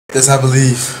This I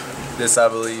believe. This I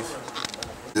believe.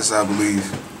 This I believe.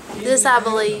 This I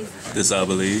believe. This I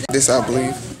believe. This I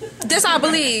believe. This I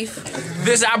believe.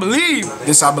 This I believe.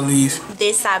 This I believe.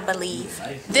 This I believe.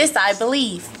 This I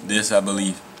believe. This I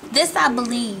believe. This I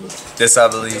believe. This I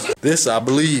believe. This I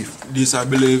believe. This I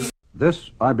believe.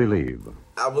 This I believe.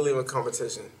 I believe in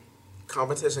competition.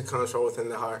 Competition comes from within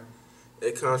the heart.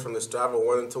 It comes from the strive of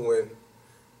wanting to win.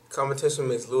 Competition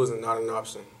makes losing not an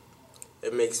option.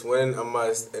 It makes winning a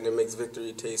must, and it makes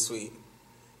victory taste sweet.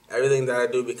 Everything that I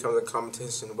do becomes a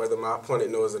competition, whether my opponent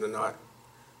knows it or not.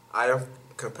 I am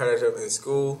competitive in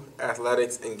school,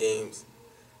 athletics, and games.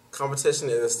 Competition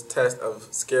is a test of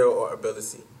skill or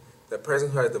ability. The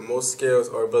person who has the most skills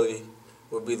or ability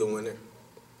will be the winner.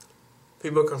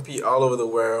 People compete all over the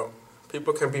world.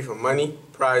 People compete for money,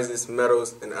 prizes,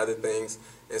 medals, and other things.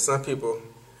 And some people,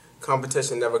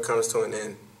 competition never comes to an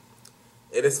end.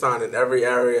 It is found in every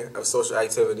area of social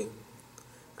activity.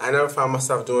 I never found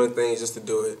myself doing things just to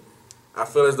do it. I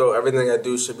feel as though everything I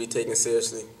do should be taken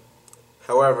seriously.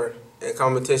 However, in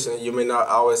competition, you may not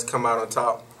always come out on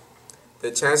top.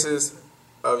 The chances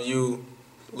of you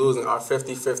losing are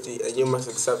 50-50, and you must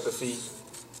accept defeat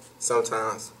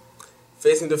sometimes.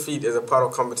 Facing defeat is a part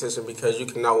of competition because you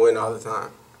cannot win all the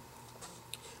time.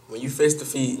 When you face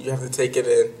defeat, you have to take it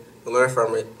in, learn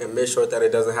from it, and make sure that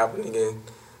it doesn't happen again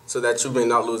so that you may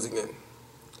not lose again.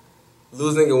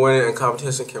 Losing and winning in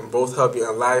competition can both help you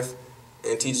in life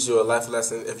and teach you a life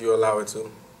lesson if you allow it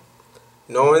to.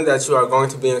 Knowing that you are going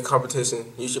to be in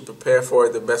competition, you should prepare for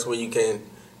it the best way you can,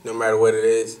 no matter what it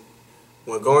is.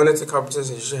 When going into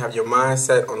competition, you should have your mind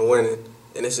set on winning,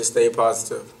 and it should stay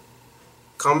positive.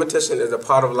 Competition is a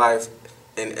part of life,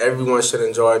 and everyone should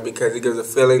enjoy it because it gives a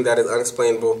feeling that is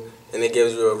unexplainable, and it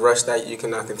gives you a rush that you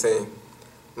cannot contain.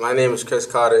 My name is Chris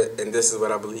Carter, and this is what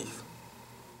I believe.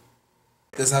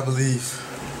 This I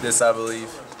believe. This I believe.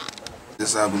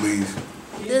 This I believe.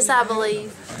 This I believe.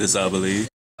 This I believe.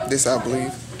 This I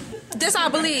believe. This I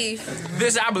believe.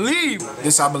 This I believe. This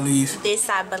I believe. This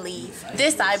I believe.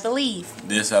 This I believe.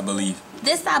 This I believe.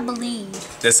 This I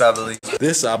believe. This I believe.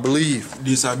 This I believe.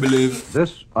 This I believe.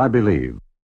 This I believe.